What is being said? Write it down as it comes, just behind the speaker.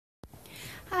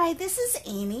Hi, this is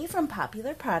Amy from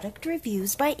Popular Product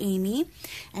Reviews by Amy,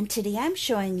 and today I'm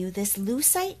showing you this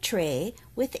Lucite tray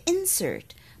with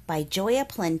insert by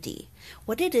Joyaplenty.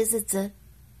 What it is, it's a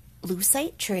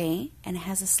Lucite tray and it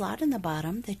has a slot in the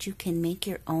bottom that you can make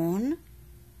your own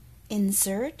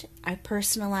insert. I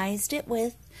personalized it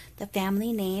with the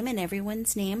family name and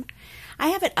everyone's name. I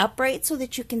have it upright so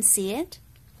that you can see it,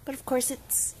 but of course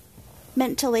it's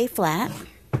meant to lay flat.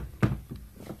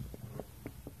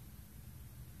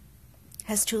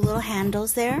 Has two little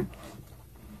handles there.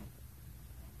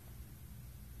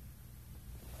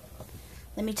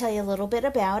 Let me tell you a little bit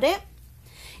about it.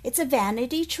 It's a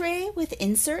vanity tray with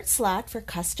insert slot for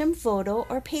custom photo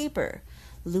or paper.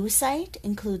 Lucite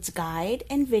includes guide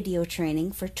and video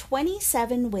training for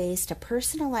 27 ways to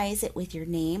personalize it with your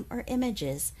name or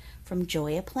images from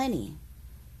Joyaplenty.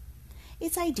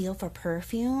 It's ideal for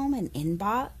perfume, an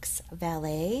inbox,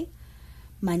 valet,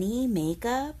 money,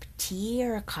 makeup, tea,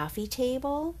 or a coffee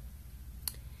table.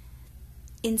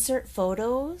 Insert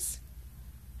photos,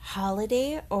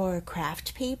 holiday or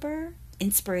craft paper,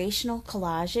 inspirational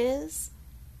collages.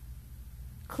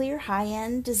 Clear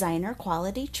high-end designer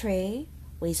quality tray,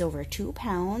 weighs over 2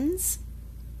 pounds.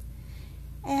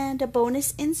 And a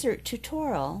bonus insert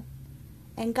tutorial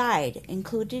and guide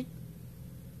included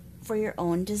for your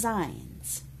own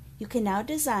designs. You can now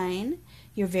design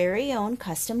your very own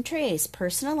custom trays.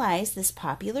 Personalize this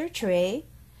popular tray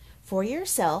for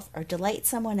yourself or delight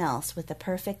someone else with the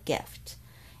perfect gift.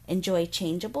 Enjoy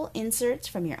changeable inserts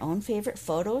from your own favorite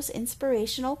photos,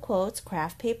 inspirational quotes,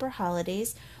 craft paper,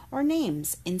 holidays, or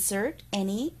names. Insert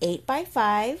any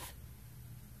 8x5,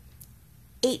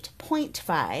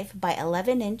 8.5 by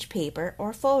 11-inch paper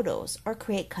or photos, or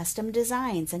create custom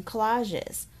designs and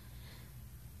collages.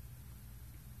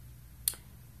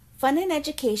 Fun and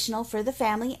educational for the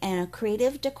family, and a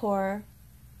creative decor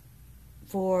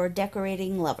for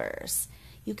decorating lovers.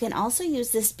 You can also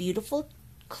use this beautiful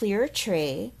clear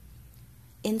tray.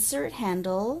 Insert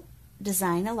handle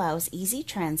design allows easy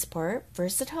transport.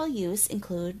 Versatile use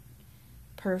include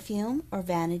perfume or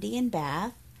vanity and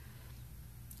bath,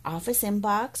 office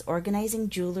inbox, organizing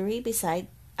jewelry beside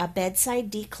a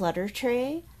bedside declutter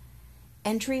tray,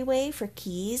 entryway for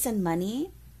keys and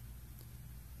money,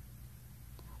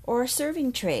 or a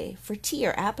serving tray for tea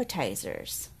or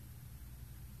appetizers.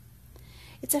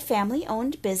 It's a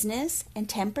family-owned business, and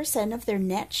 10% of their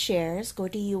net shares go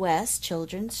to U.S.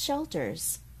 children's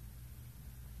shelters.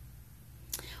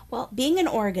 Well, being an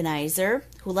organizer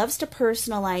who loves to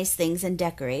personalize things and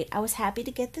decorate, I was happy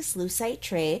to get this Lucite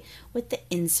tray with the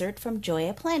insert from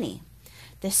Joyaplenty.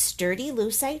 This sturdy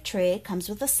Lucite tray comes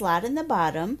with a slot in the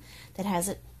bottom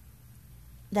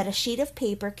that a sheet of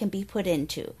paper can be put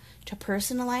into to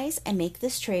personalize and make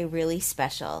this tray really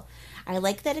special. I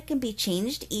like that it can be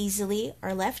changed easily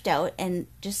or left out and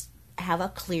just have a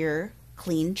clear,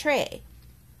 clean tray.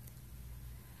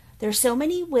 There's so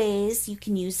many ways you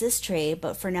can use this tray,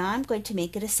 but for now I'm going to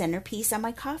make it a centerpiece on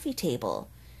my coffee table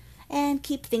and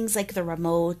keep things like the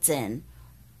remotes and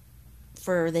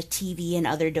for the TV and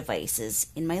other devices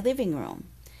in my living room.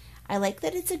 I like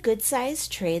that it's a good-sized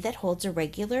tray that holds a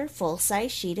regular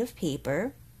full-size sheet of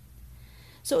paper.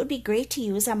 So it would be great to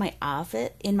use in my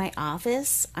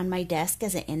office, on my desk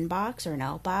as an inbox or an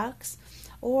outbox,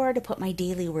 or to put my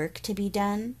daily work to be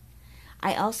done.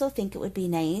 I also think it would be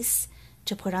nice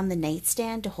to put on the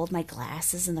nightstand to hold my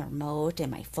glasses and the remote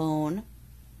and my phone.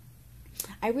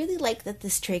 I really like that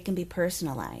this tray can be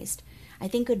personalized. I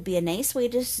think it would be a nice way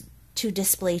to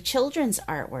display children's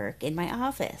artwork in my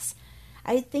office.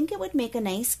 I think it would make a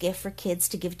nice gift for kids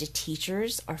to give to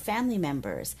teachers or family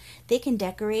members. They can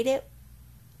decorate it,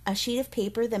 a sheet of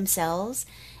paper themselves,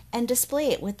 and display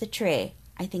it with the tray.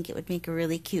 I think it would make a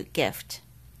really cute gift.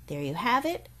 There you have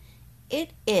it. It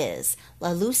is La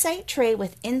Lucite Tray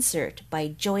with Insert by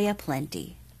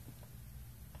Joyaplenty.